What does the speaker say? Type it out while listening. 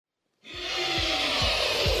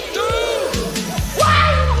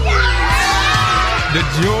The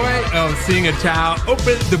joy of seeing a child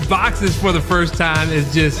open the boxes for the first time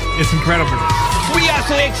is it's incredible. We are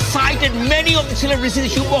so excited. Many of the children receive the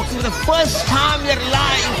shoeboxes for the first time in their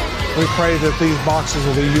life. We pray that these boxes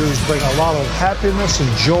will be used to bring a lot of happiness and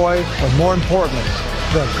joy, but more importantly,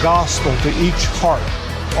 the gospel to each heart.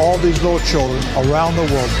 All these little children around the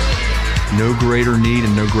world. No greater need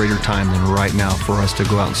and no greater time than right now for us to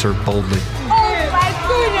go out and serve boldly. Oh my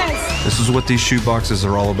goodness! This is what these shoe boxes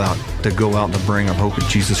are all about, to go out and to bring a hope of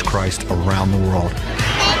Jesus Christ around the world.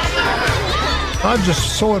 I'm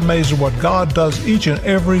just so amazed at what God does each and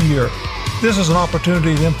every year. This is an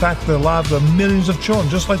opportunity to impact the lives of millions of children,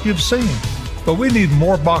 just like you've seen. But we need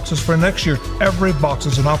more boxes for next year. Every box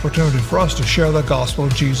is an opportunity for us to share the gospel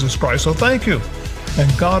of Jesus Christ. So thank you,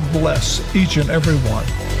 and God bless each and every one.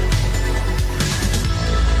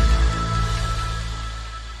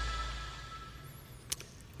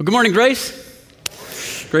 Well, good morning, Grace.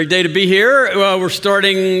 Great day to be here. We're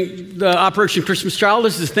starting the Operation Christmas Child.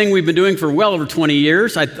 This is a thing we've been doing for well over 20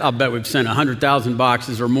 years. I'll bet we've sent 100,000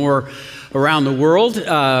 boxes or more around the world.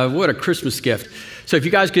 What a Christmas gift. So if you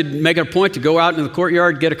guys could make it a point to go out into the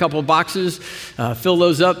courtyard, get a couple of boxes, fill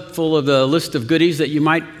those up full of the list of goodies that you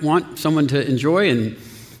might want someone to enjoy, and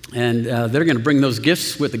they're going to bring those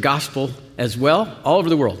gifts with the gospel as well all over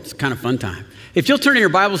the world. It's kind of fun time. If you'll turn in your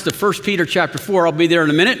Bibles to 1 Peter chapter 4, I'll be there in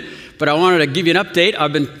a minute, but I wanted to give you an update.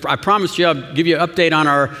 I promised you I'd give you an update on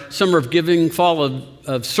our Summer of Giving, Fall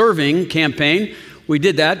of Serving campaign. We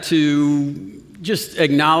did that to just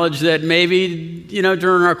acknowledge that maybe,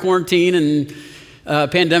 during our quarantine and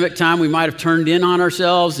pandemic time, we might have turned in on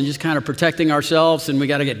ourselves and just kind of protecting ourselves, and we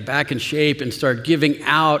got to get back in shape and start giving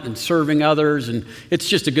out and serving others, and it's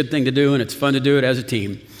just a good thing to do, and it's fun to do it as a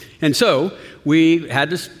team. And so we had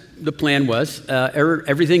this. The plan was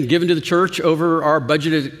everything given to the church over our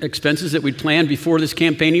budgeted expenses that we'd planned before this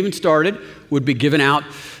campaign even started would be given out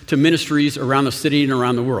to ministries around the city and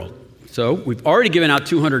around the world. So we've already given out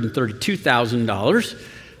 $232,000.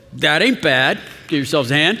 That ain't bad. Give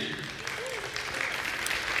yourselves a hand.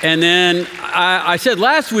 And then I said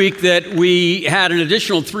last week that we had an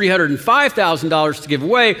additional $305,000 to give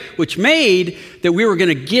away, which made that we were going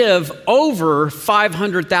to give over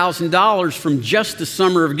 $500,000 from just the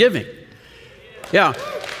Summer of Giving. Yeah.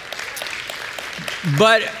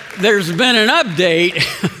 But there's been an update.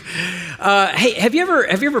 Hey, have you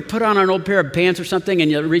ever put on an old pair of pants or something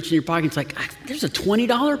and you reach in your pocket and it's like, there's a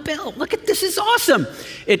 $20 bill. Look at this, is awesome.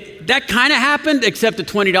 That kind of happened, except the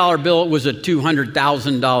 $20 bill was a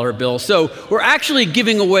 $200,000 bill. So we're actually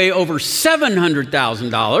giving away over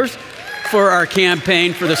 $700,000 for our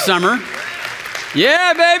campaign for the summer.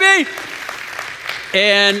 Yeah, baby.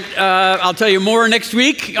 And I'll tell you more next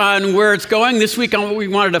week on where it's going. This week, we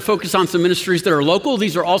wanted to focus on some ministries that are local.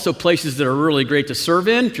 These are also places that are really great to serve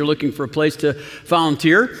in if you're looking for a place to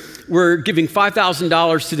volunteer. We're giving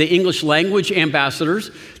 $5,000 to the English language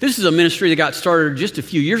ambassadors. This is a ministry that got started just a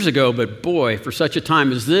few years ago, but boy, for such a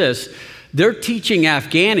time as this, they're teaching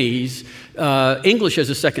Afghanis English as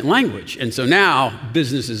a second language. And so now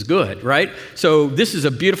business is good, right? So this is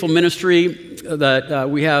a beautiful ministry that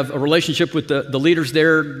we have a relationship with the leaders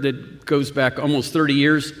there that goes back almost 30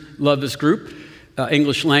 years. Love this group,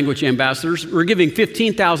 English language ambassadors. We're giving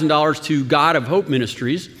 $15,000 to God of Hope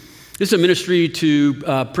Ministries. This is a ministry to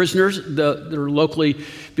prisoners that are locally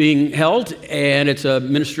being held, and it's a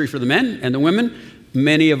ministry for the men and the women.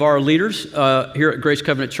 Many of our leaders here at Grace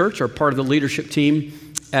Covenant Church are part of the leadership team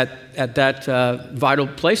at that vital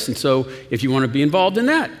place. And so if you want to be involved in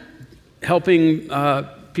that, helping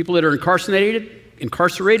people that are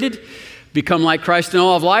incarcerated become like Christ in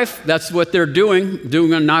all of life, that's what they're doing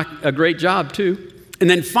a great job too. And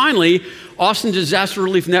then finally, Austin Disaster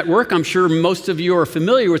Relief Network. I'm sure most of you are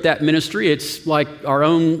familiar with that ministry. It's like our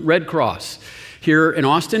own Red Cross here in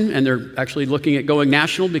Austin, and they're actually looking at going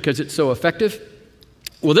national because it's so effective.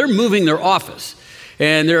 Well, they're moving their office,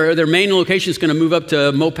 and their main location is going to move up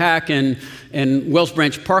to Mopac and Wells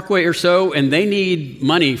Branch Parkway or so, and they need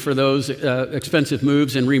money for those expensive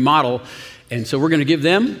moves and remodel. And so we're going to give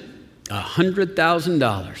them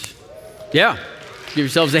 $100,000. Yeah, give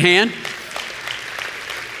yourselves a hand.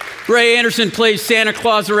 Ray Anderson plays Santa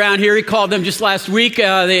Claus around here. He called them just last week,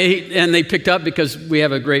 they picked up because we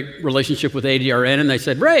have a great relationship with ADRN, and they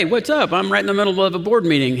said, "Ray, what's up? I'm right in the middle of a board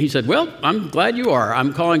meeting." He said, "Well, I'm glad you are.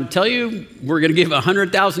 I'm calling to tell you we're going to give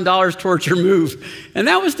 $100,000 towards your move." And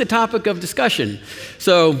that was the topic of discussion.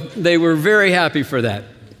 So they were very happy for that.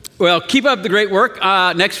 Well, keep up the great work.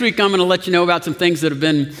 Next week, I'm going to let you know about some things that have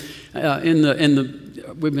been in the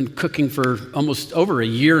we've been cooking for almost over a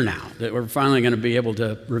year now that we're finally going to be able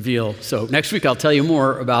to reveal. So next week I'll tell you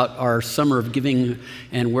more about our summer of giving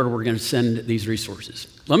and where we're going to send these resources.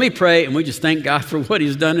 Let me pray, and we just thank God for what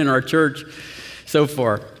he's done in our church so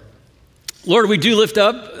far. Lord, we do lift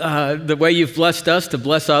up the way you've blessed us to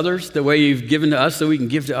bless others, the way you've given to us so we can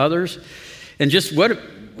give to others. And just what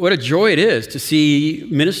a joy it is to see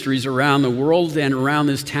ministries around the world and around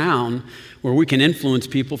this town where we can influence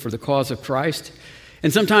people for the cause of Christ.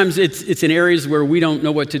 And sometimes it's in areas where we don't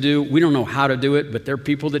know what to do. We don't know how to do it, but there are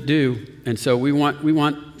people that do. And so we want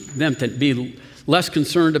them to be less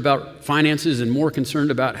concerned about finances and more concerned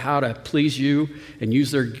about how to please you and use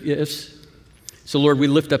their gifts. So, Lord, we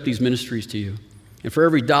lift up these ministries to you. And for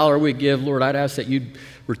every dollar we give, Lord, I'd ask that you'd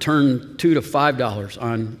return $2 to $5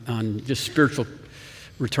 on just spiritual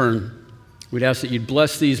return. We'd ask that you'd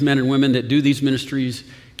bless these men and women that do these ministries,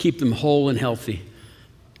 keep them whole and healthy.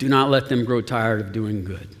 Do not let them grow tired of doing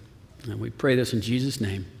good. And we pray this in Jesus'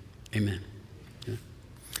 name. Amen. Yeah.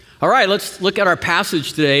 All right, let's look at our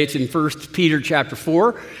passage today. It's in 1 Peter chapter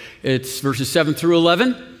 4. It's verses 7 through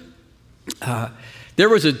 11. There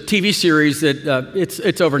was a TV series that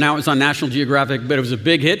it's over now. It's on National Geographic, but it was a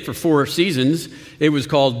big hit for 4 seasons. It was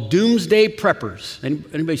called Doomsday Preppers.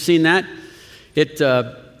 Anybody seen that? It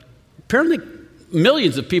apparently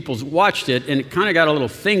millions of people watched it, and it kind of got a little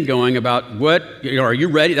thing going about are you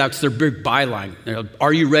ready? That's their big byline.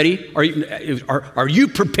 Are you ready? Are you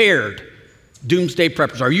prepared? Doomsday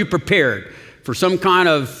Preppers. Are you prepared for some kind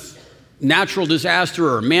of natural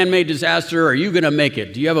disaster or man-made disaster? Are you going to make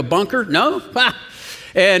it? Do you have a bunker? No?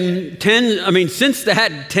 And since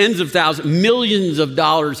that, tens of thousands, millions of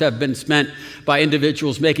dollars have been spent by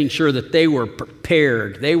individuals making sure that they were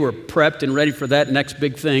prepared. They were prepped and ready for that next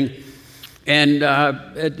big thing. And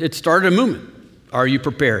it started a movement. Are you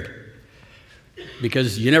prepared?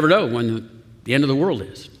 Because you never know when the end of the world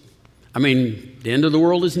is. The end of the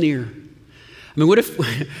world is near. What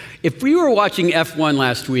if we were watching F1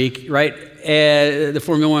 last week, right? The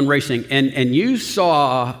Formula One racing, and you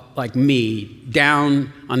saw, like me,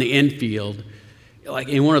 down on the infield, like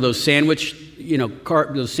in one of those sandwich,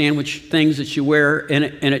 those sandwich things that you wear, and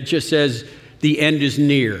it just says, the end is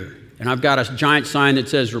near. And I've got a giant sign that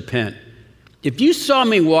says, repent. If you saw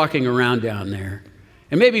me walking around down there,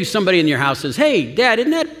 and maybe somebody in your house says, hey, Dad,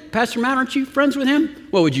 isn't that Pastor Matt? Aren't you friends with him?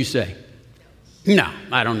 What would you say? No,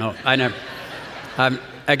 I don't know. I never.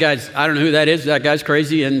 That guy's, I don't know who that is. That guy's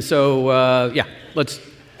crazy. And so,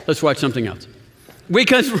 let's watch something else.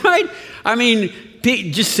 Because, right?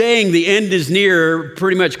 Just saying the end is near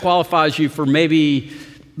pretty much qualifies you for maybe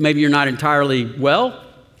you're not entirely well.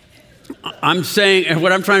 I'm saying,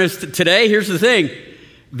 what I'm trying to, today, here's the thing.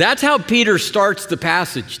 That's how Peter starts the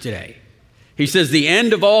passage today. He says, the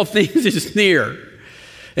end of all things is near.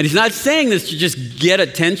 And he's not saying this to just get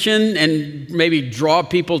attention and maybe draw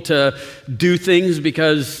people to do things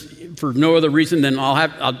because for no other reason than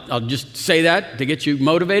I'll just say that to get you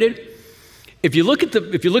motivated. If you look at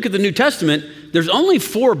the New Testament, there's only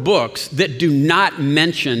 4 books that do not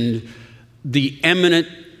mention the imminent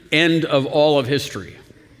end of all of history.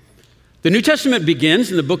 The New Testament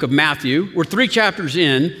begins in the book of Matthew. We're 3 chapters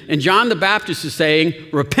in, and John the Baptist is saying,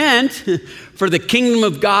 repent, for the kingdom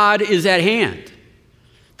of God is at hand.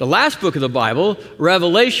 The last book of the Bible,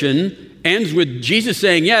 Revelation, ends with Jesus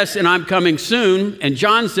saying, yes, and I'm coming soon. And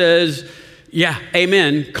John says, yeah,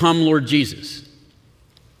 amen, come Lord Jesus.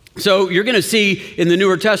 So you're going to see in the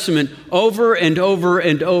Newer Testament over and over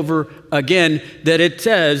and over again that it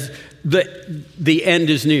says that the end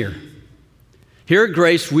is near. Here at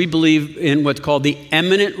Grace, we believe in what's called the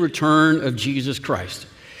imminent return of Jesus Christ.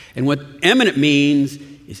 And what imminent means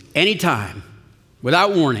is anytime,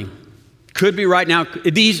 without warning. Could be right now.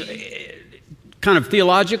 These kind of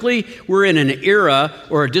theologically, we're in an era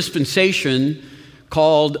or a dispensation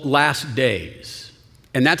called last days.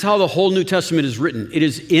 And that's how the whole New Testament is written. It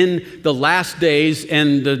is in the last days,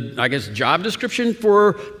 and the, job description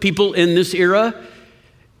for people in this era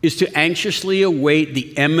is to anxiously await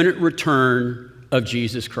the imminent return of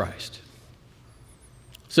Jesus Christ.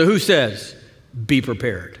 So who says, be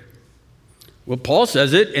prepared? Well, Paul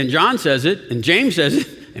says it, and John says it, and James says it,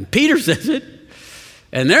 and Peter says it,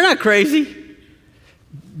 and they're not crazy.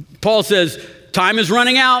 Paul says, time is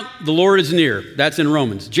running out, the Lord is near. That's in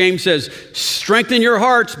Romans. James says, strengthen your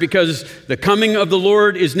hearts because the coming of the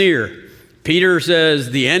Lord is near. Peter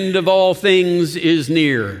says, the end of all things is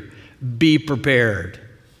near. Be prepared.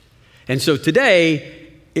 And so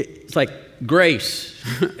today, it's like Grace,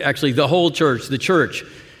 actually the whole church, the church.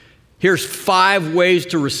 Here's 5 ways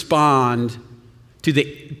to respond to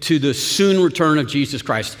the soon return of Jesus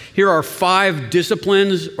Christ. Here are 5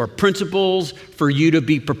 disciplines or principles for you to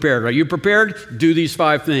be prepared. Are you prepared? Do these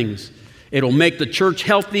 5 things. It'll make the church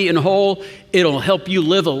healthy and whole. It'll help you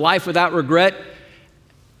live a life without regret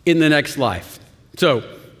in the next life. So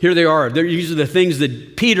here they are. These are the things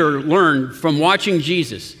that Peter learned from watching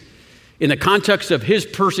Jesus in the context of his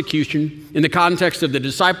persecution, in the context of the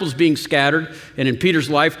disciples being scattered. And in Peter's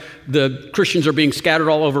life, the Christians are being scattered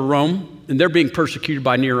all over Rome, and they're being persecuted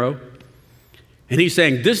by Nero. And he's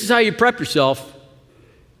saying, this is how you prep yourself.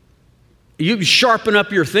 You sharpen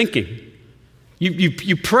up your thinking.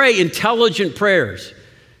 You pray intelligent prayers.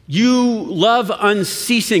 You love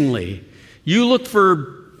unceasingly. You look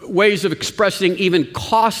for ways of expressing even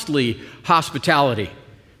costly hospitality.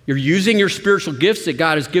 You're using your spiritual gifts that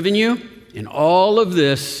God has given you, and all of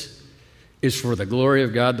this is for the glory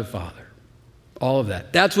of God the Father. All of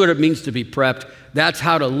that. That's what it means to be prepped. That's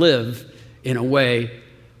how to live in a way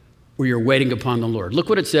where you're waiting upon the Lord. Look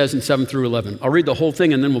what it says in 7 through 11. I'll read the whole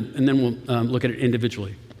thing, and then we'll look at it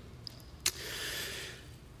individually.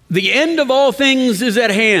 The end of all things is at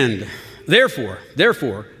hand. Therefore,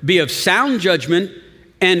 be of sound judgment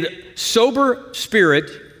and sober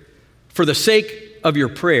spirit for the sake of your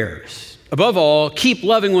prayers. Above all, keep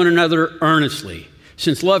loving one another earnestly,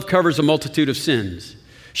 since love covers a multitude of sins.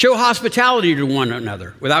 Show hospitality to one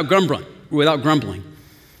another without grumbling.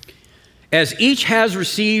 As each has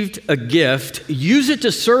received a gift, use it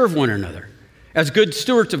to serve one another as good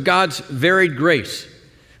stewards of God's varied grace.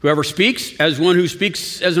 Whoever speaks, as one who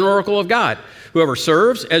speaks as an oracle of God. Whoever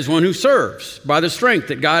serves, as one who serves by the strength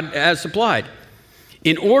that God has supplied,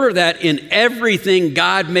 in order that in everything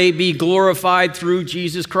God may be glorified through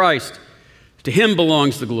Jesus Christ. To him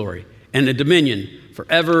belongs the glory and the dominion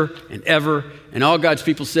forever and ever. And all God's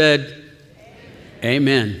people said,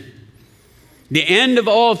 Amen. The end of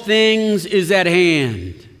all things is at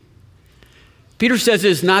hand. Peter says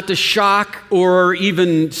it's not to shock or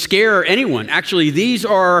even scare anyone. Actually, this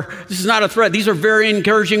is not a threat. These are very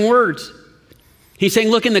encouraging words. He's saying,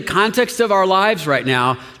 look, in the context of our lives right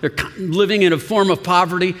now, they're living in a form of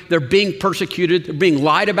poverty. They're being persecuted. They're being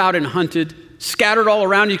lied about and hunted, scattered all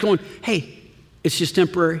around you, going, hey, it's just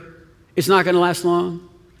temporary. It's not going to last long.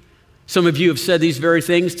 Some of you have said these very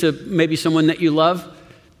things to maybe someone that you love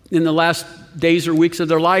in the last days or weeks of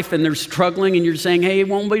their life, and they're struggling, and you're saying, hey, it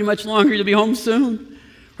won't be much longer. You'll be home soon.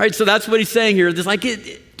 Right? So that's what he's saying here. It's like,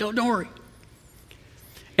 don't worry.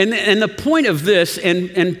 And the point of this,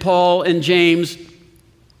 and Paul and James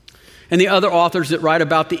and the other authors that write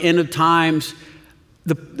about the end of times,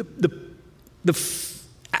 the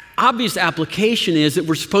obvious application is that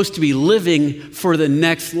we're supposed to be living for the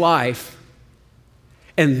next life.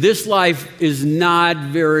 And this life is not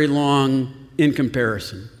very long in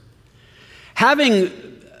comparison. Having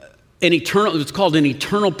what's called an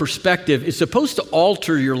eternal perspective is supposed to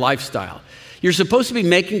alter your lifestyle. You're supposed to be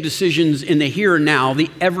making decisions in the here and now,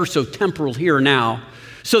 the ever so temporal here and now,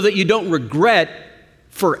 so that you don't regret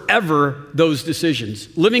forever those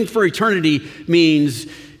decisions. Living for eternity means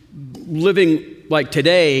living like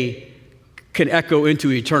today can echo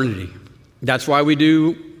into eternity. That's why we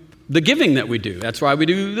do the giving that we do. That's why we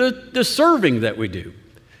do the serving that we do.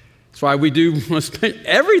 That's why we do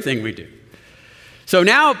everything we do. So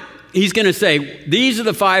now he's going to say, these are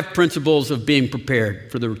the 5 principles of being prepared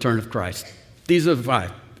for the return of Christ. These are the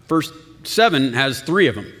 5. Verse 7 has 3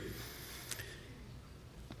 of them.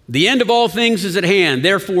 The end of all things is at hand.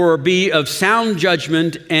 Therefore, be of sound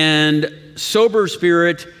judgment and sober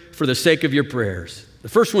spirit for the sake of your prayers. The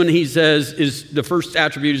first one he says is, the first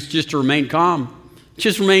attribute is just to remain calm.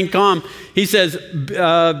 Just remain calm. He says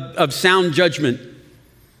of sound judgment.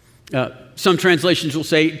 Some translations will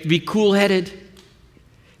say, be cool-headed.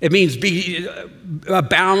 It means be a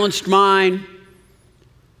balanced mind.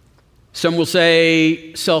 Some will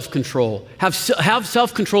say self-control. Have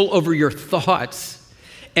self-control over your thoughts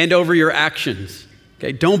and over your actions.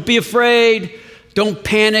 Okay? Don't be afraid. Don't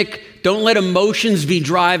panic. Don't let emotions be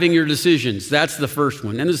driving your decisions. That's the first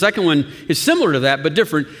one. And the second one is similar to that, but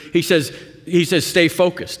different. He says, stay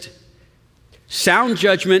focused. Sound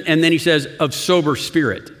judgment, and then he says, of sober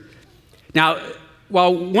spirit. Now,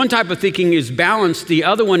 while one type of thinking is balanced, the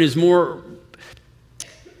other one is more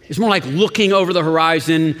like looking over the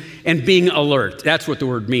horizon and being alert. That's what the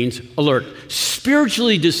word means, alert.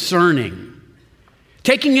 Spiritually discerning.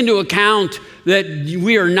 Taking into account that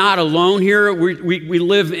we are not alone here. We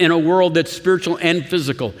live in a world that's spiritual and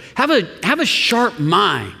physical. Have a sharp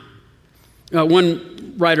mind.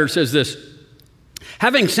 One writer says this: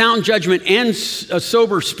 having sound judgment and a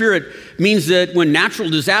sober spirit means that when natural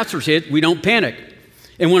disasters hit, we don't panic.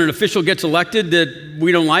 And when an official gets elected that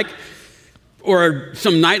we don't like, or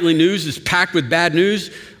some nightly news is packed with bad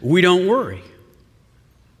news, we don't worry.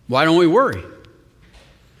 Why don't we worry?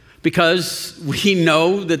 Because we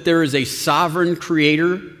know that there is a sovereign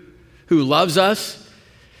creator who loves us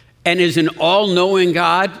and is an all-knowing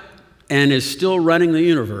God and is still running the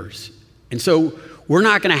universe. And so we're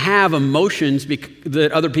not going to have emotions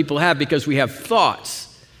that other people have because we have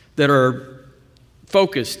thoughts that are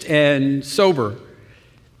focused and sober.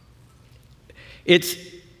 It's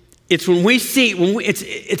when we see,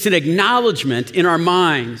 it's an acknowledgement in our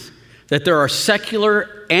minds that there are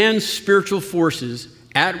secular and spiritual forces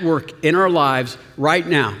at work in our lives right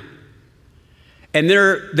now. And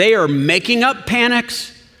they are making up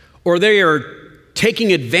panics, or they are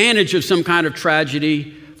taking advantage of some kind of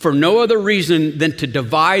tragedy for no other reason than to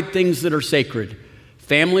divide things that are sacred,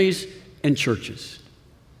 families and churches.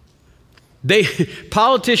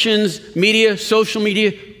 Politicians, media, social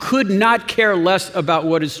media could not care less about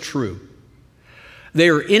what is true. They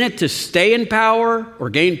are in it to stay in power or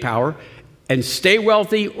gain power, and stay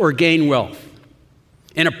wealthy or gain wealth.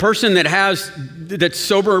 And a person that's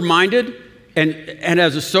sober-minded and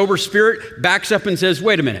has a sober spirit backs up and says,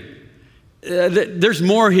 wait a minute, there's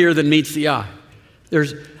more here than meets the eye.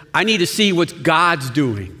 I need to see what God's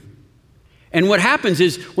doing. And what happens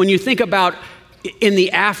is when you think about in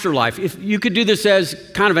the afterlife, if you could do this as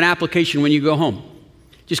kind of an application when you go home,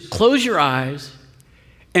 just close your eyes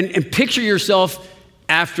and picture yourself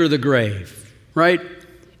after the grave, right?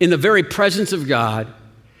 In the very presence of God.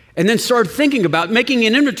 And then start thinking about making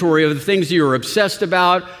an inventory of the things you're obsessed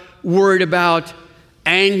about, worried about,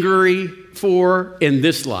 angry for in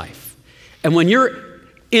this life. And when you're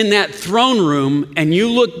in that throne room and you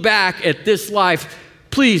look back at this life,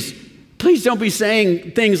 please don't be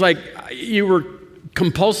saying things like you were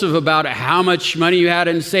compulsive about how much money you had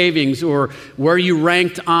in savings, or where you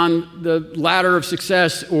ranked on the ladder of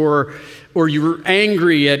success, or you were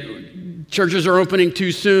angry at churches are opening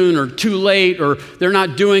too soon or too late, or they're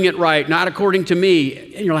not doing it right, not according to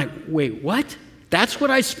me. And you're like, wait, what? That's what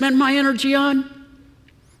I spend my energy on?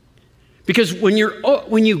 Because when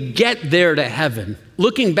you get there to heaven,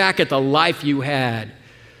 looking back at the life you had,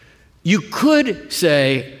 you could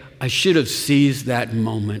say, I should have seized that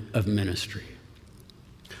moment of ministry.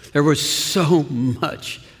 There was so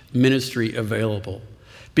much ministry available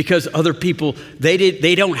because other people,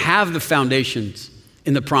 they don't have the foundations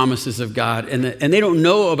in the promises of God, and they don't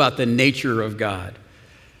know about the nature of God.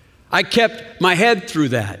 I kept my head through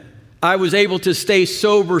that. I was able to stay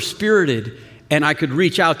sober-spirited, and I could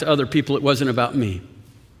reach out to other people. It wasn't about me.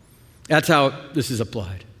 That's how this is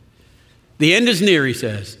applied. The end is near, he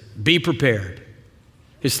says. Be prepared.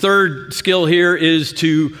 His third skill here is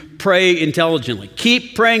to pray intelligently.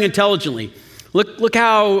 Keep praying intelligently. Look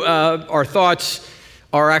how our thoughts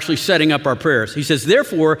are actually setting up our prayers. He says,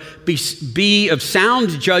 therefore, be of sound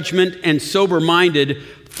judgment and sober-minded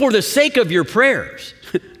for the sake of your prayers.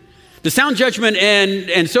 The sound judgment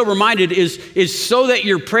and sober-minded is so that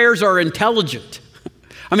your prayers are intelligent.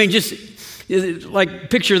 I mean, just like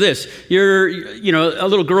picture this. A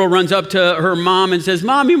little girl runs up to her mom and says,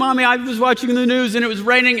 Mommy, I was watching the news and it was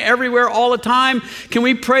raining everywhere all the time. Can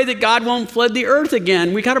we pray that God won't flood the earth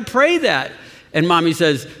again? We got to pray that. And Mommy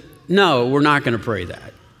says, no, we're not going to pray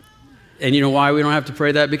that. And you know why we don't have to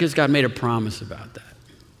pray that? Because God made a promise about that.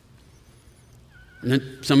 And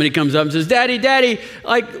then somebody comes up and says, Daddy,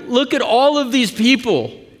 look at all of these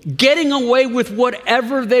people getting away with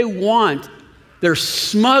whatever they want. They're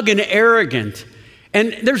smug and arrogant.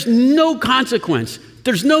 And there's no consequence.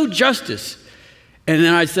 There's no justice. And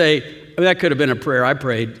then I say, that could have been a prayer I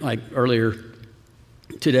prayed earlier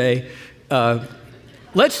today.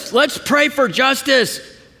 Let's pray for justice.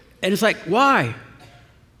 And it's like, why?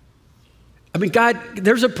 I mean, God,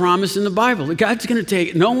 there's a promise in the Bible that God's going to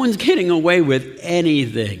take, no one's getting away with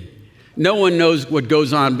anything. No one knows what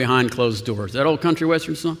goes on behind closed doors. That old country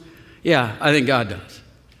western song? Yeah, I think God does.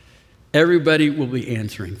 Everybody will be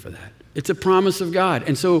answering for that. It's a promise of God.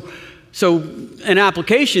 And so an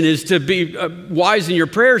application is to be wise in your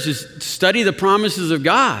prayers is study the promises of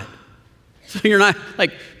God. So you're not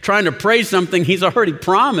trying to pray something he's already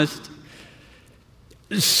promised.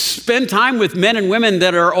 Spend time with men and women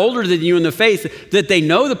that are older than you in the faith, that they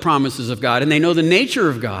know the promises of God and they know the nature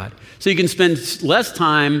of God. So you can spend less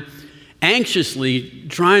time anxiously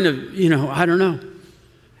trying to,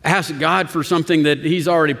 ask God for something that he's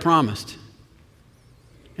already promised.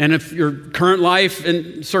 And if your current life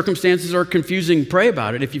and circumstances are confusing, pray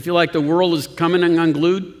about it. If you feel like the world is coming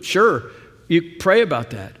unglued, sure, you pray about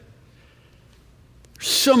that.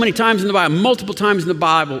 So many times in the Bible, multiple times in the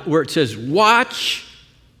Bible, where it says, watch,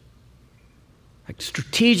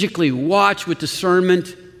 strategically watch with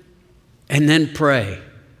discernment and then pray.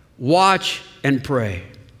 Watch and pray.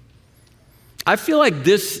 I feel like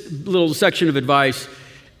this little section of advice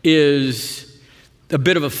is a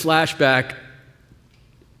bit of a flashback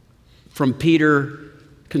from Peter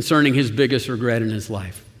concerning his biggest regret in his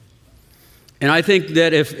life. And I think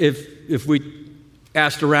that if we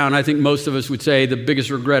asked around, I think most of us would say the biggest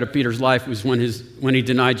regret of Peter's life was when he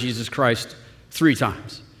denied Jesus Christ 3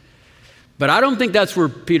 times. But I don't think that's where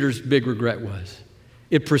Peter's big regret was.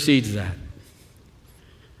 It precedes that.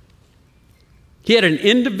 He had an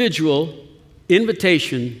individual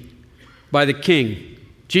invitation by the king.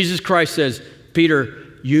 Jesus Christ says, Peter,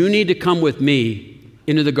 you need to come with me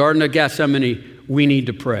into the Garden of Gethsemane. We need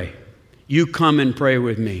to pray. You come and pray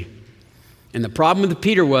with me. And the problem with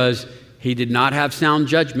Peter was he did not have sound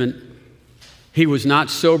judgment. He was not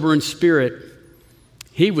sober in spirit.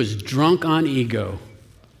 He was drunk on ego.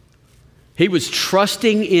 He was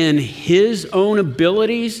trusting in his own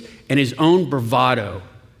abilities and his own bravado.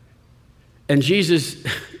 And Jesus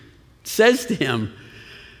says to him,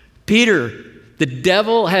 Peter, the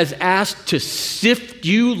devil has asked to sift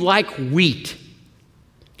you like wheat.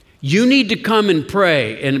 You need to come and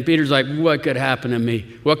pray. And Peter's like, what could happen to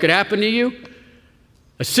me? What could happen to you?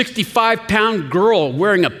 A 65-pound girl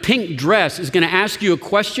wearing a pink dress is going to ask you a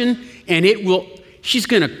question, and she's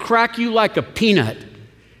going to crack you like a peanut.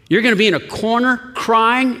 You're going to be in a corner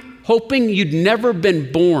crying, hoping you'd never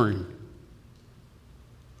been born.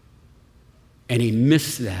 And he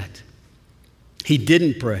missed that. He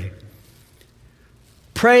didn't pray.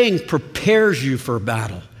 Praying prepares you for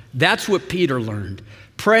battle. That's what Peter learned.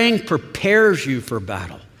 Praying prepares you for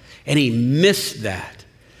battle. And he missed that.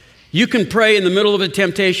 You can pray in the middle of a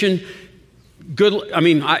temptation.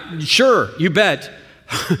 Sure, you bet.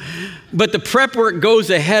 But the prep work goes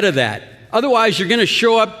ahead of that. Otherwise, you're going to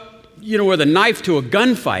show up, with a knife to a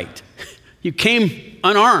gunfight. You came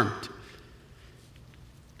unarmed.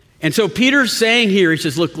 And so Peter's saying here, he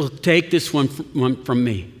says, look, take this one from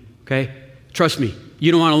me, okay? Trust me,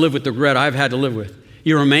 you don't want to live with the regret I've had to live with.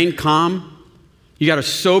 You remain calm, you got a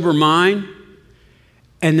sober mind,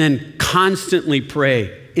 and then constantly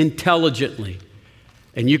pray intelligently,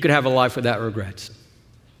 and you could have a life without regrets.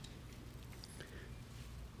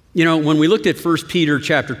 When we looked at 1 Peter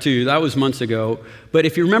chapter 2, that was months ago, but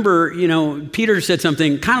if you remember, Peter said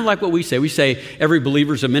something kind of like what we say. We say every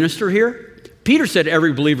believer's a minister here. Peter said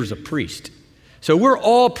every believer's a priest. So we're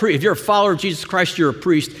all if you're a follower of Jesus Christ, you're a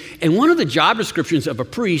priest. And one of the job descriptions of a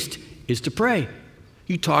priest is to pray.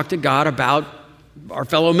 You talk to God about our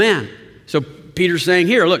fellow man. So Peter's saying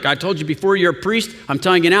here, look, I told you before you're a priest. I'm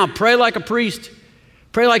telling you now, pray like a priest.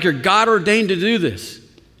 Pray like you're God ordained to do this.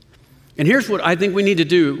 And here's what I think we need to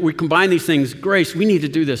do. We combine these things. Grace, we need to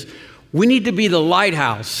do this. We need to be the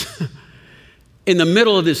lighthouse in the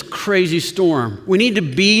middle of this crazy storm. We need to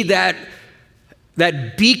be that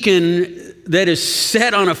beacon that is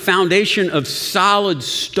set on a foundation of solid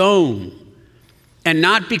stone and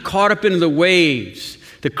not be caught up in the waves,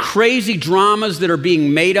 the crazy dramas that are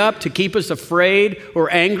being made up to keep us afraid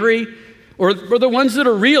or angry, or the ones that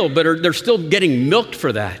are real, but they're still getting milked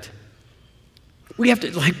for that. We have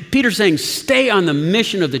to, like Peter's saying, stay on the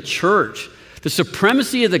mission of the church, the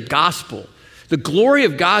supremacy of the gospel, the glory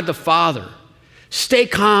of God the Father. Stay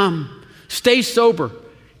calm, stay sober,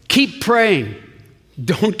 keep praying.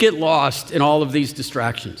 Don't get lost in all of these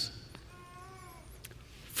distractions.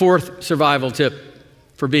 4th survival tip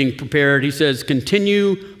for being prepared, he says,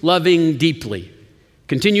 continue loving deeply.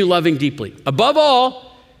 Continue loving deeply. Above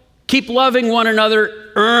all, keep loving one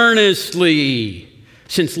another earnestly,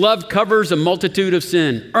 since love covers a multitude of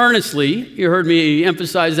sin. Earnestly, you heard me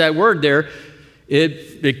emphasize that word there.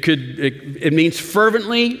 It means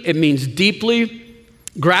fervently, it means deeply.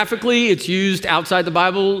 Graphically, it's used outside the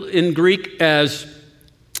Bible in Greek as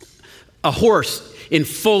a horse in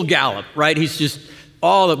full gallop, right? He's just,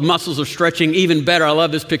 all the muscles are stretching. Even better, I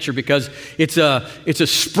love this picture because it's a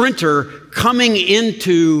sprinter coming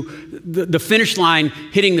into the finish line,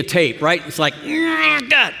 hitting the tape, right? It's like,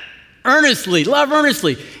 God, earnestly, love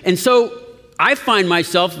earnestly. And so I find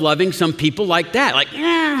myself loving some people like that, like,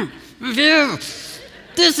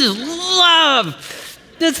 this is love.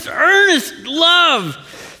 This earnest love.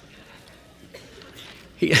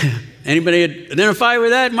 Anybody identify with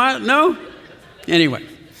that? No? Anyway,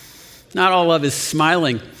 not all love is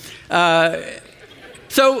smiling. But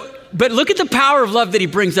look at the power of love that he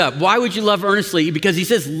brings up. Why would you love earnestly? Because he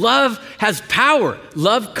says love has power.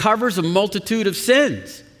 Love covers a multitude of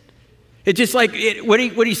sins. It's just like, what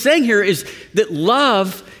he's saying here is that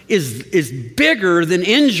love is bigger than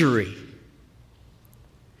injury.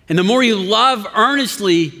 And the more you love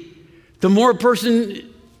earnestly, the more a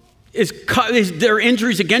person their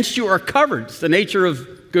injuries against you are covered. It's the nature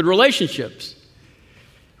of good relationships.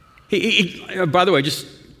 By the way,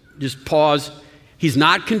 just pause. He's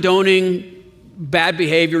not condoning bad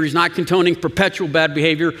behavior. He's not condoning perpetual bad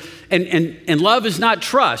behavior. And love is not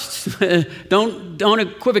trust. Don't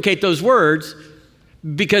equivocate those words,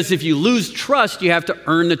 because if you lose trust, you have to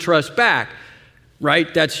earn the trust back,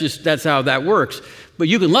 right? That's how that works. But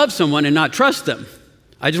you can love someone and not trust them.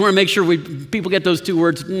 I just want to make sure people get those two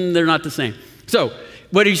words. They're not the same. So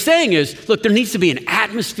what he's saying is, look, there needs to be an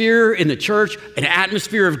atmosphere in the church, an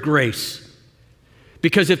atmosphere of grace.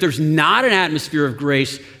 Because if there's not an atmosphere of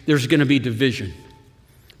grace, there's going to be division.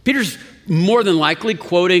 Peter's more than likely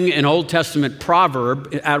quoting an Old Testament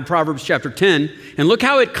proverb out of Proverbs chapter 10. And look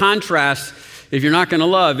how it contrasts. If you're not going to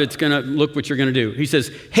love, it's going to look what you're going to do. He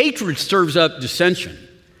says, hatred stirs up dissension,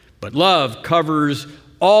 but love covers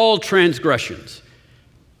all transgressions.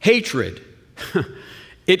 Hatred,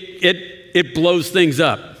 it blows things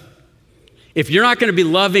up. If you're not going to be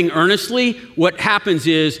loving earnestly, what happens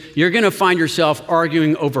is you're going to find yourself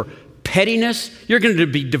arguing over pettiness. You're going to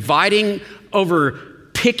be dividing over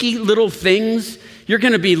picky little things. You're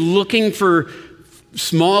going to be looking for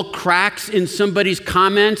small cracks in somebody's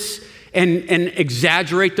comments and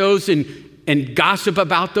exaggerate those and gossip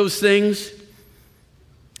about those things.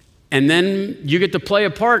 And then you get to play a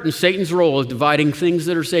part in Satan's role of dividing things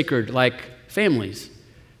that are sacred, like families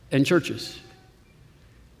and churches.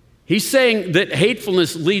 He's saying that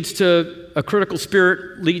hatefulness leads to a critical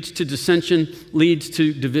spirit, leads to dissension, leads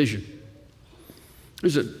to division.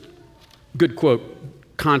 There's a good quote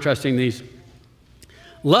contrasting these.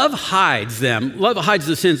 Love hides them. Love hides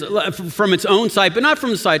the sins from its own sight, but not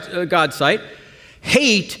from God's sight.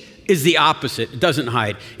 Hate is the opposite. It doesn't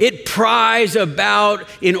hide. It pries about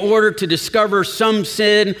in order to discover some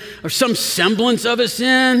sin or some semblance of a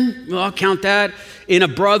sin. Well, I'll count that in a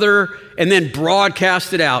brother and then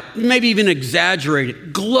broadcast it out. Maybe even exaggerate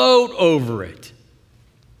it. Gloat over it.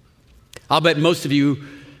 I'll bet most of you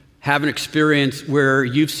have an experience where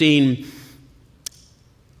you've seen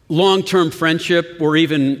long-term friendship or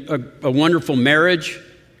even a wonderful marriage,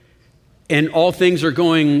 and all things are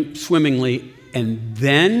going swimmingly, and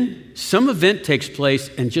then some event takes place,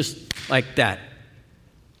 and just like that,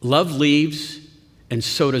 love leaves, and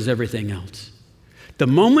so does everything else. The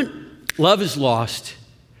moment love is lost,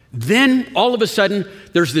 then all of a sudden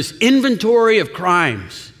there's this inventory of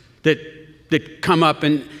crimes that come up,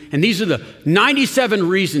 and these are the 97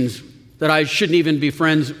 reasons that I shouldn't even be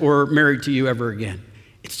friends or married to you ever again.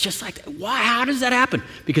 It's just like that. Why? How does that happen?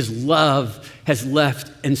 Because love has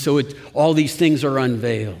left, and so all these things are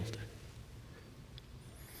unveiled.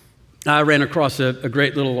 I ran across a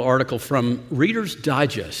great little article from Reader's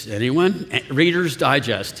Digest. Anyone? Reader's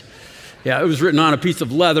Digest. Yeah, it was written on a piece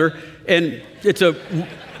of leather, and it's a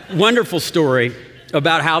wonderful story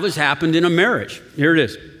about how this happened in a marriage. Here it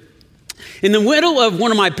is. In the middle of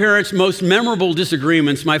one of my parents' most memorable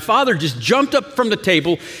disagreements, my father just jumped up from the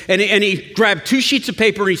table and he grabbed 2 sheets of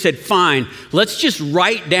paper and he said, "Fine, let's just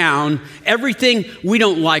write down everything we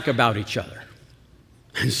don't like about each other."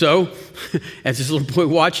 And so, as this little boy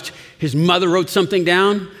watched, his mother wrote something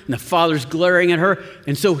down and the father's glaring at her,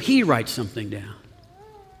 and so he writes something down.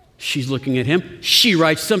 She's looking at him. She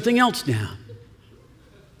writes something else down.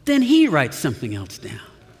 Then he writes something else down.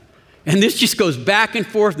 And this just goes back and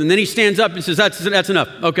forth, and then he stands up and says, that's enough.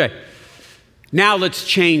 Okay, now let's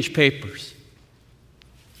change papers.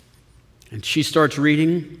 And she starts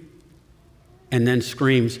reading and then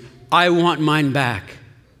screams, "I want mine back.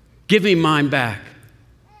 Give me mine back."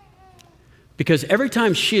 Because every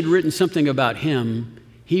time she had written something about him,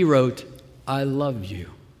 he wrote, "I love you."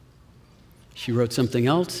 She wrote something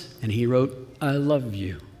else, and he wrote, "I love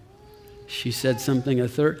you." She said something a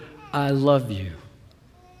third, "I love you."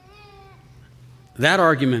 That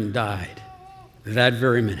argument died that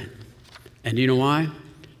very minute. And you know why?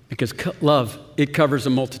 Because love, it covers a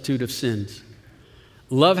multitude of sins.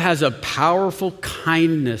 Love has a powerful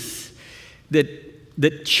kindness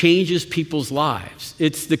that changes people's lives.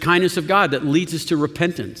 It's the kindness of God that leads us to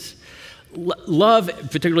repentance. Love,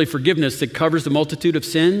 particularly forgiveness, that covers the multitude of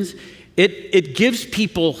sins, it gives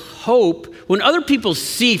people hope. When other people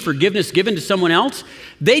see forgiveness given to someone else,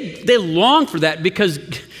 they long for that because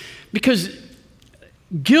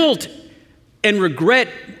guilt and regret,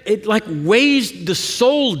 it like weighs the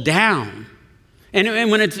soul down.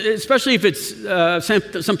 And when it's, especially if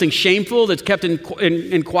it's something shameful that's kept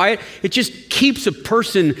in quiet, it just keeps a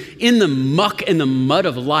person in the muck and the mud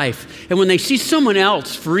of life. And when they see someone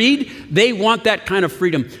else freed, they want that kind of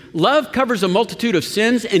freedom. Love covers a multitude of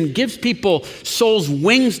sins and gives people souls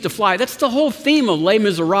wings to fly. That's the whole theme of Les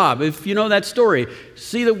Miserables. If you know that story,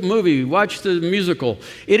 see the movie, watch the musical.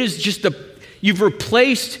 It is just you've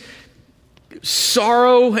replaced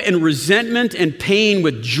sorrow and resentment and pain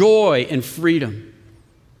with joy and freedom.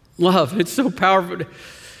 Love, it's so powerful.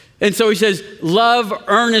 And so he says, love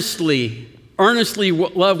earnestly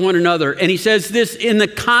love one another. And he says this in the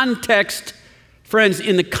context, friends,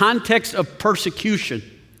 in the context of persecution.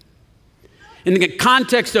 In the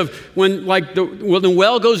context of when the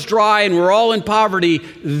well goes dry and we're all in poverty,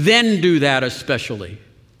 then do that especially.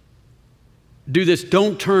 Do this,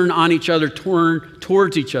 don't turn on each other, turn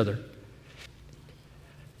towards each other.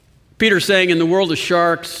 Peter's saying in the world of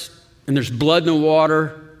sharks and there's blood in the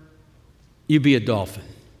water, you be a dolphin.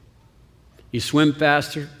 You swim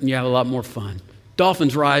faster and you have a lot more fun.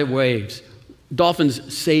 Dolphins ride waves.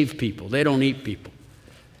 Dolphins save people. They don't eat people.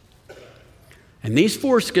 And these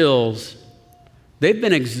 4 skills, they've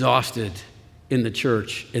been exhausted in the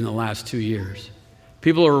church in the last 2 years.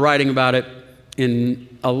 People are writing about it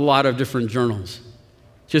in a lot of different journals.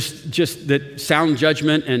 Just that sound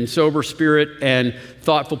judgment and sober spirit and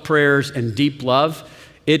thoughtful prayers and deep love,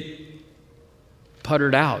 it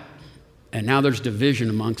puttered out. And now there's division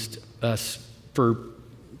amongst us for,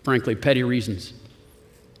 frankly, petty reasons.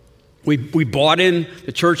 We bought in,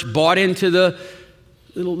 the church bought into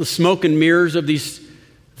the smoke and mirrors of these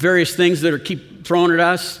various things that keep thrown at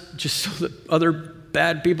us just so that other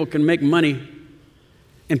bad people can make money.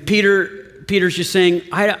 And Peter's just saying,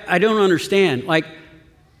 I don't understand. Like,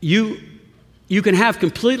 you can have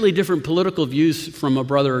completely different political views from a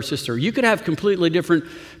brother or sister. You could have completely different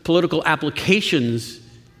political applications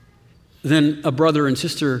than a brother and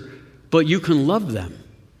sister, but you can love them.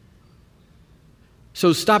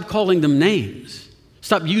 So stop calling them names.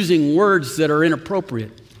 Stop using words that are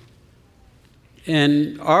inappropriate.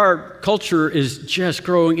 And our culture is just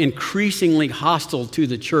growing increasingly hostile to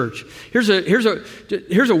the church. Here's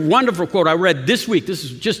a wonderful quote I read this week. This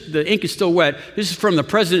is just, the ink is still wet. This is from the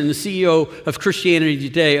president and the CEO of Christianity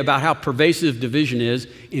Today about how pervasive division is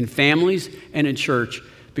in families and in church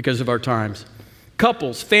because of our times.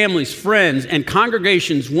 Couples, families, friends, and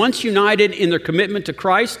congregations, once united in their commitment to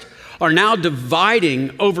Christ, are now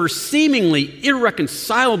dividing over seemingly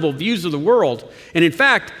irreconcilable views of the world. And in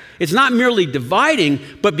fact, it's not merely dividing,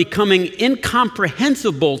 but becoming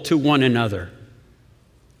incomprehensible to one another.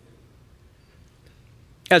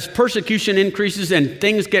 As persecution increases and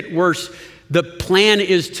things get worse, the plan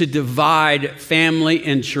is to divide family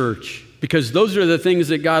and church, because those are the things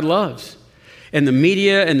that God loves. And the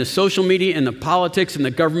media and the social media and the politics and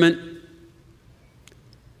the government,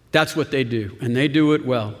 that's what they do, and they do it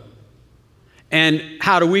well. And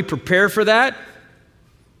how do we prepare for that?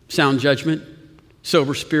 Sound judgment,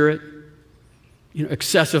 sober spirit,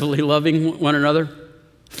 excessively loving one another,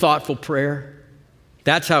 thoughtful prayer.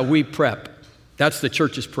 That's how we prep. That's the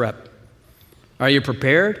church's prep. Are you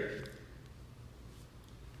prepared?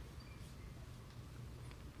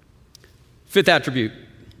 5th attribute,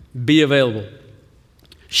 be available.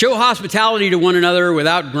 Show hospitality to one another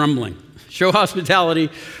without grumbling. Show hospitality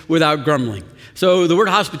without grumbling. So the word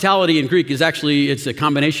hospitality in Greek is actually, it's a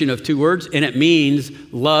combination of 2 words, and it means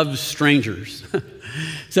love strangers.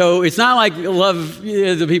 So it's not like love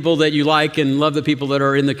the people that you like and love the people that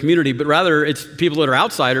are in the community, but rather it's people that are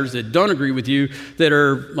outsiders that don't agree with you that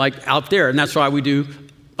are like out there. And that's why we do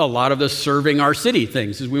a lot of the serving our city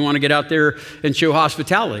things, is we want to get out there and show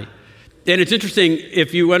hospitality. And it's interesting,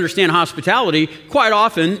 if you understand hospitality, quite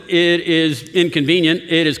often it is inconvenient,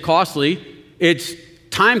 it is costly, it's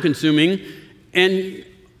time-consuming, and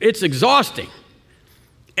it's exhausting.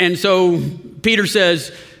 And so Peter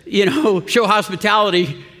says, show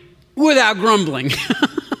hospitality without grumbling.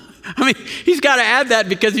 I mean, he's got to add that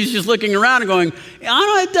because he's just looking around and going,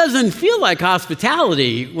 it doesn't feel like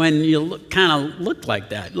hospitality when you kind of look like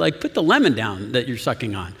that. Like, put the lemon down that you're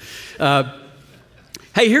sucking on.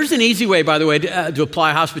 Hey, here's an easy way, by the way, to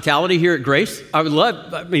apply hospitality here at Grace.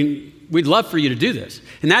 We'd love for you to do this.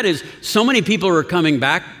 And that is, so many people are coming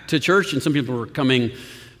back to church, and some people are coming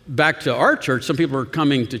back to our church. Some people are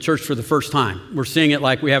coming to church for the first time. We're seeing it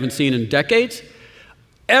like we haven't seen in decades.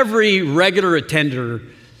 Every regular attender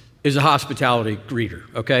is a hospitality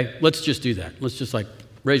greeter, okay? Let's just do that. Let's just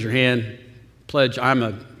raise your hand, pledge,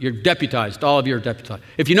 you're deputized. All of you are deputized.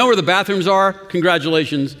 If you know where the bathrooms are,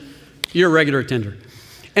 congratulations, you're a regular attender.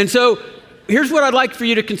 And so here's what I'd like for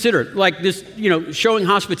you to consider. Like this, showing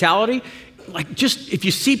hospitality like, just if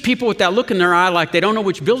you see people with that look in their eye, like they don't know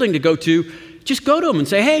which building to go to, just go to them and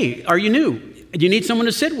say, hey, are you new? Do you need someone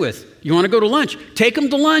to sit with? You want to go to lunch? Take them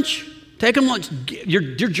to lunch. Take them lunch.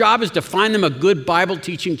 Your job is to find them a good Bible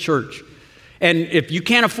teaching church. And if you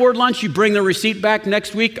can't afford lunch, you bring the receipt back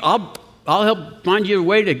next week. I'll help find you a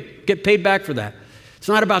way to get paid back for that. It's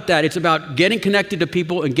not about that. It's about getting connected to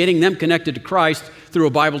people and getting them connected to Christ through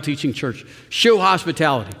a Bible teaching church. Show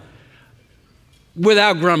hospitality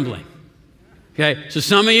without grumbling. Okay, so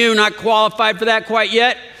some of you not qualified for that quite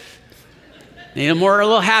yet. Need a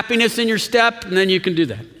little happiness in your step, and then you can do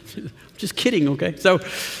that. Just kidding, okay? So,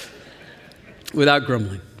 without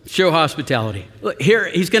grumbling, show hospitality. Look, here,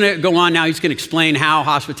 he's going to go on now. He's going to explain how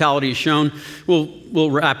hospitality is shown. We'll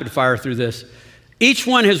rapid fire through this. Each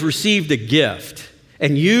one has received a gift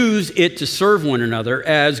and use it to serve one another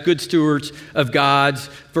as good stewards of God's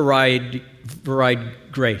varied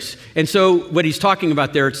grace. And so what he's talking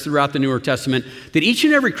about there, it's throughout the Newer Testament, that each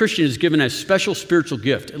and every Christian is given a special spiritual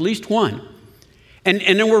gift, at least one. And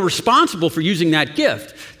then we're responsible for using that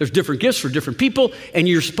gift. There's different gifts for different people, and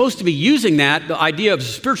you're supposed to be using that. The idea of a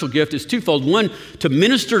spiritual gift is twofold. One, to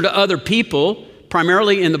minister to other people,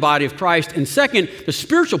 primarily in the body of Christ. And second, the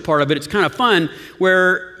spiritual part of it, it's kind of fun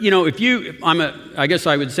where, I guess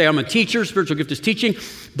I would say I'm a teacher, spiritual gift is teaching,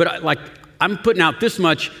 but I'm putting out this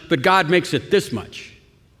much, but God makes it this much.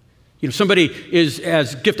 Somebody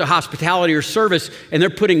has gift of hospitality or service, and they're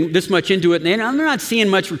putting this much into it, and they're not seeing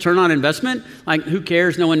much return on investment. Like, who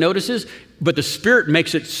cares? No one notices. But the Spirit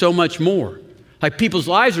makes it so much more. Like, people's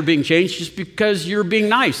lives are being changed just because you're being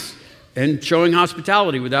nice and showing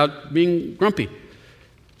hospitality without being grumpy.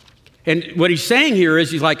 And what he's saying here is,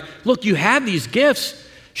 he's like, look, you have these gifts,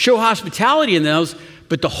 show hospitality in those,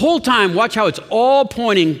 but the whole time, watch how it's all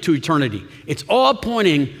pointing to eternity. It's all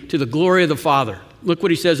pointing to the glory of the Father. Look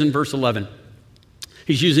what he says in verse 11.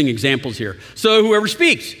 He's using examples here. So whoever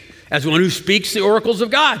speaks, as one who speaks the oracles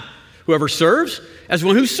of God. Whoever serves, as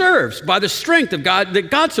one who serves by the strength of God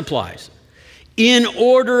that God supplies. In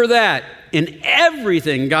order that in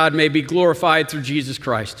everything God may be glorified through Jesus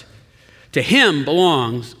Christ. To him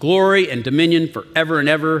belongs glory and dominion forever and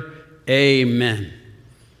ever. Amen.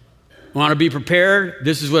 Want to be prepared?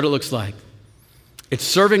 This is what it looks like. It's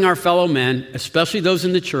serving our fellow men, especially those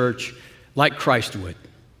in the church, like Christ would,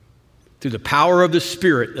 through the power of the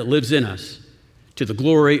Spirit that lives in us, to the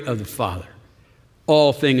glory of the Father.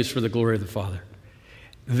 All things for the glory of the Father.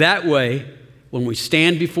 That way, when we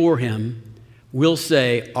stand before him, we'll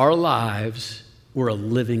say our lives were a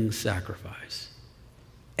living sacrifice.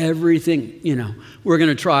 Everything, we're going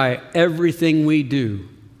to try everything we do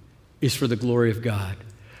is for the glory of God.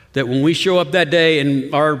 That when we show up that day, and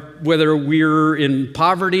whether we're in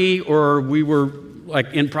poverty or we were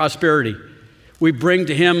in prosperity, we bring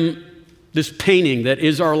to him this painting that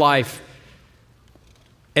is our life.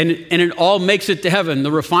 And it all makes it to heaven.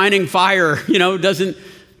 The refining fire,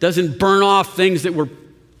 doesn't burn off things that were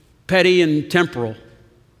petty and temporal.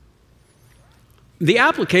 The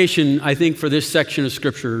application, I think, for this section of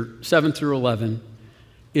Scripture, 7 through 11,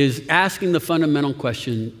 is asking the fundamental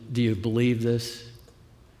question, do you believe this?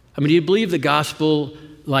 Do you believe the gospel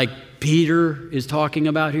like Peter is talking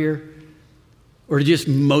about here? Or do you just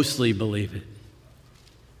mostly believe it?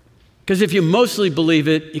 Because if you mostly believe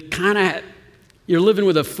it, you're living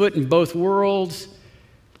with a foot in both worlds.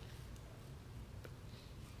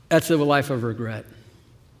 That's a life of regret.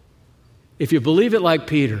 If you believe it like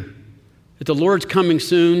Peter, that the Lord's coming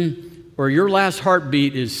soon, or your last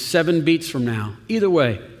heartbeat is 7 beats from now, either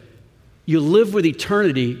way, you live with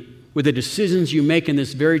eternity with the decisions you make in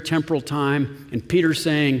this very temporal time. And Peter's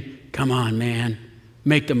saying, come on, man,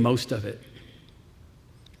 make the most of it.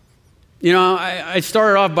 I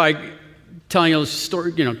started off by telling you a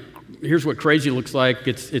story, here's what crazy looks like.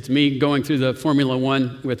 It's me going through the Formula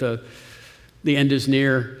One with the end is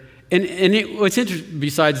near. And what's interesting,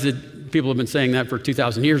 besides that people have been saying that for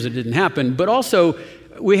 2,000 years, it didn't happen, but also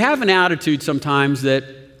we have an attitude sometimes that,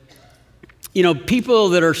 people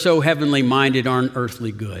that are so heavenly minded aren't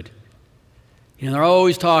earthly good. They're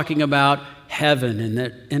always talking about heaven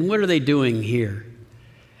and what are they doing here?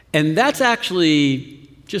 And that's actually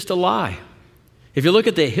just a lie. If you look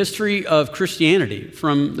at the history of Christianity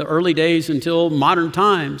from the early days until modern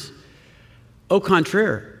times, au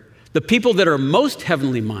contraire, the people that are most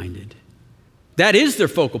heavenly minded, that is their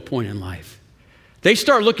focal point in life. They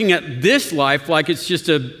start looking at this life like it's just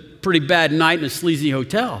a pretty bad night in a sleazy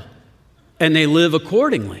hotel, and they live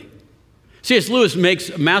accordingly. C.S. Lewis makes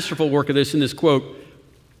a masterful work of this in this quote.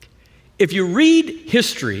 If you read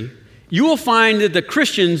history, you will find that the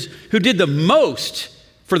Christians who did the most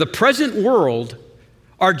for the present world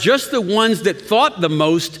are just the ones that thought the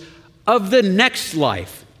most of the next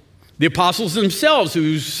life. The apostles themselves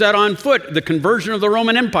who set on foot the conversion of the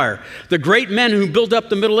Roman Empire, the great men who built up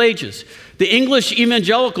the Middle Ages, the English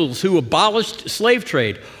evangelicals who abolished slave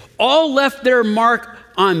trade, all left their mark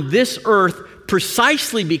on this earth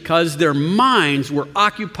precisely because their minds were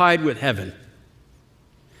occupied with heaven.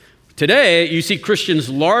 Today, you see Christians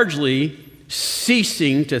largely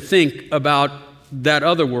ceasing to think about that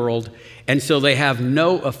other world, and so they have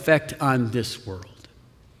no effect on this world.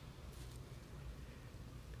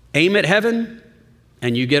 Aim at heaven,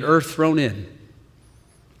 and you get earth thrown in.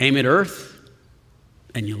 Aim at earth,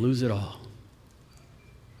 and you lose it all.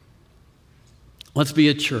 Let's be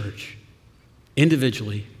a church,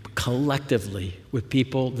 individually, collectively, with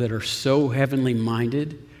people that are so heavenly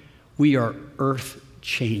minded. We are earth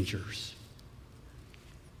changers.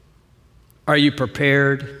 Are you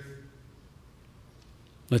prepared?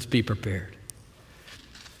 Let's be prepared.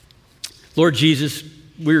 Lord Jesus,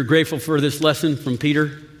 we are grateful for this lesson from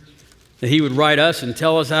Peter, that he would write us and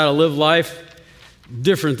tell us how to live life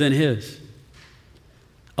different than his.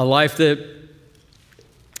 A life that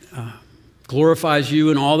glorifies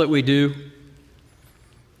you in all that we do.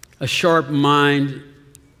 A sharp mind,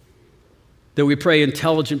 that we pray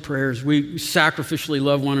intelligent prayers. We sacrificially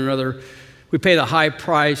love one another. We pay the high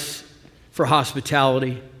price for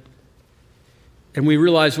hospitality. And we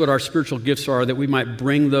realize what our spiritual gifts are, that we might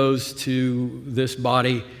bring those to this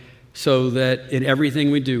body so that in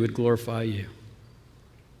everything we do, it glorify you.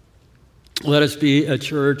 Let us be a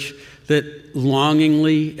church that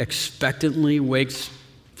longingly, expectantly waits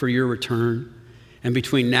for your return. And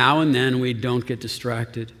between now and then, we don't get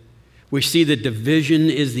distracted. We see that division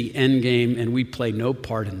is the end game, and we play no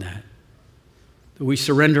part in that. We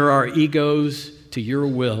surrender our egos to your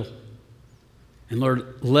will. And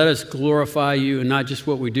Lord, let us glorify you, and not just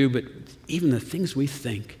what we do, but even the things we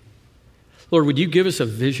think. Lord, would you give us a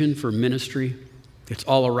vision for ministry that's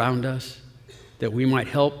all around us, that we might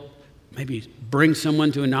help maybe bring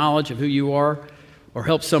someone to a knowledge of who you are, or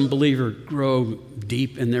help some believer grow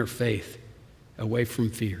deep in their faith, away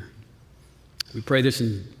from fear. We pray this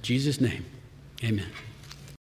in Jesus' name. Amen.